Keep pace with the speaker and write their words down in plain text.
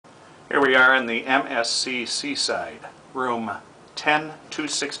Here we are in the MSC Seaside, room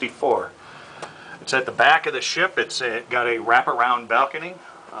 10264. It's at the back of the ship. It's got a wraparound balcony.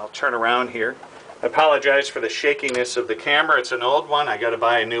 I'll turn around here. I apologize for the shakiness of the camera. It's an old one. I got to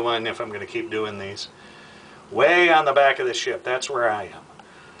buy a new one if I'm going to keep doing these. Way on the back of the ship, that's where I am.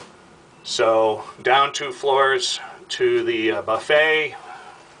 So down 2 floors to the buffet.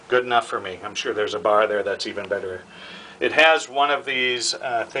 Good enough for me. I'm sure there's a bar there that's even better. It has one of these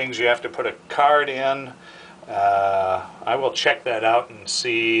things you have to put a card in. I will check that out and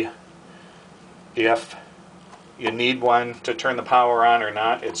see if you need one to turn the power on or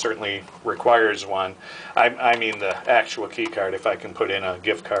not. It certainly requires one. I mean the actual key card. If I can put in a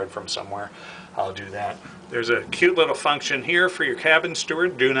gift card from somewhere, I'll do that. There's a cute little function here for your cabin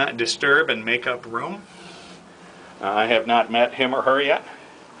steward. Do not disturb and make up room. I have not met him or her yet.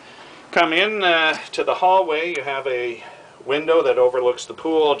 Come in to the hallway. You have a window that overlooks the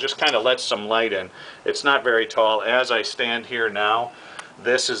pool, just kind of lets some light in. It's not very tall. As I stand here now,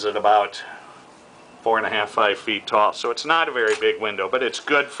 this is at about 4.5, 5 feet tall. So it's not a very big window, but it's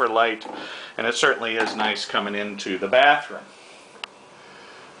good for light, and it certainly is nice coming into the bathroom,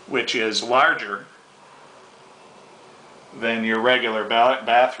 which is larger than your regular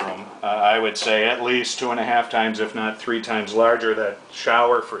bathroom. I would say at least 2.5 times, if not 3 times larger. That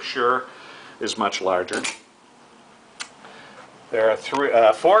shower for sure is much larger. There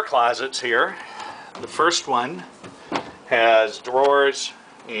are 4 closets here. The first one has drawers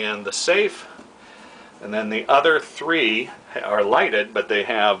and the safe, and then the other 3 are lighted, but they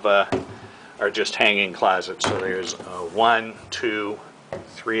have are just hanging closets. So there's 1, 2,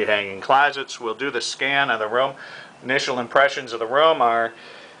 3 hanging closets. We'll do the scan of the room. Initial impressions of the room are,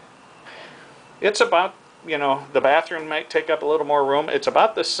 it's about, you know, the bathroom might take up a little more room. It's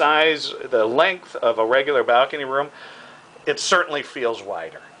about the size, the length of a regular balcony room. It certainly feels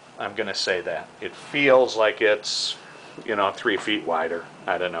wider. I'm going to say that. It feels like it's, you know, 3 feet wider.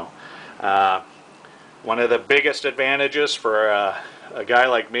 I don't know. One of the biggest advantages for a guy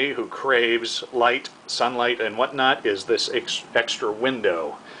like me who craves light, sunlight, and whatnot is this extra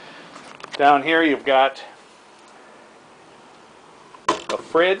window. Down here you've got a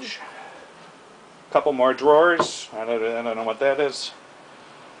fridge, a couple more drawers. I don't know what that is.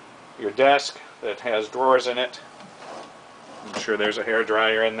 Your desk that has drawers in it. I'm sure there's a hair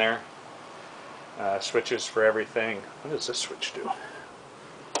dryer in there. Switches for everything. What does this switch do?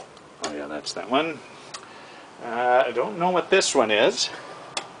 Oh yeah, that's that one. I don't know what this one is.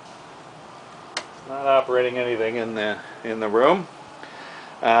 Not operating anything in the room.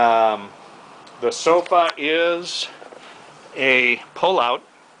 The sofa is a pull-out.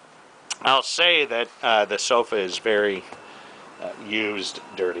 I'll say that the sofa is very used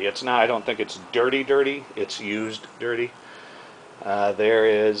dirty. It's not. I don't think it's dirty. It's used dirty. There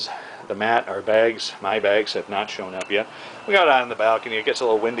is the mat. Our bags, my bags, have not shown up yet. We got out on the balcony. It gets a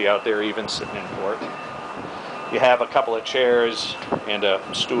little windy out there, even sitting in port. You have a couple of chairs and a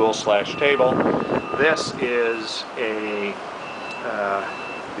stool/table. This is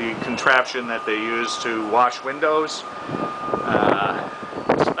the contraption that they use to wash windows.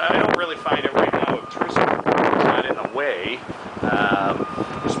 I don't really find it right now obtrusive. It's not in the way,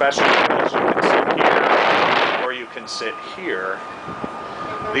 especially because you can sit here or you can sit here.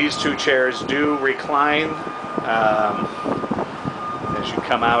 These 2 chairs do recline. As you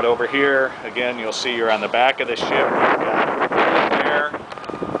come out over here, again, you'll see you're on the back of the ship. You've got there,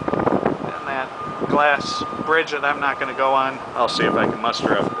 and that glass bridge that I'm not going to go on. I'll see if I can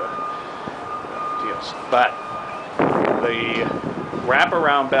muster up the deals. But the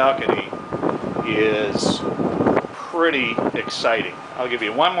wraparound balcony is pretty exciting. I'll give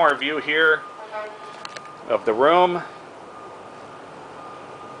you one more view here of the room.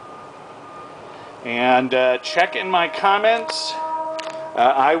 And check in my comments.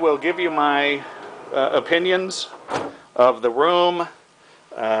 I will give you my opinions of the room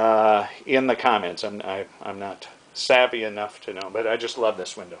in the comments. I'm not savvy enough to know, but I just love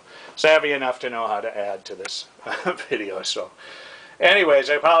this window. Savvy enough to know how to add to this video. So anyways,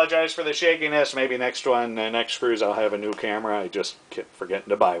 I apologize for the shakiness. Maybe next cruise I'll have a new camera. I just kept forgetting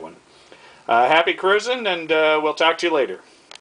to buy one. Happy cruising, and we'll talk to you later.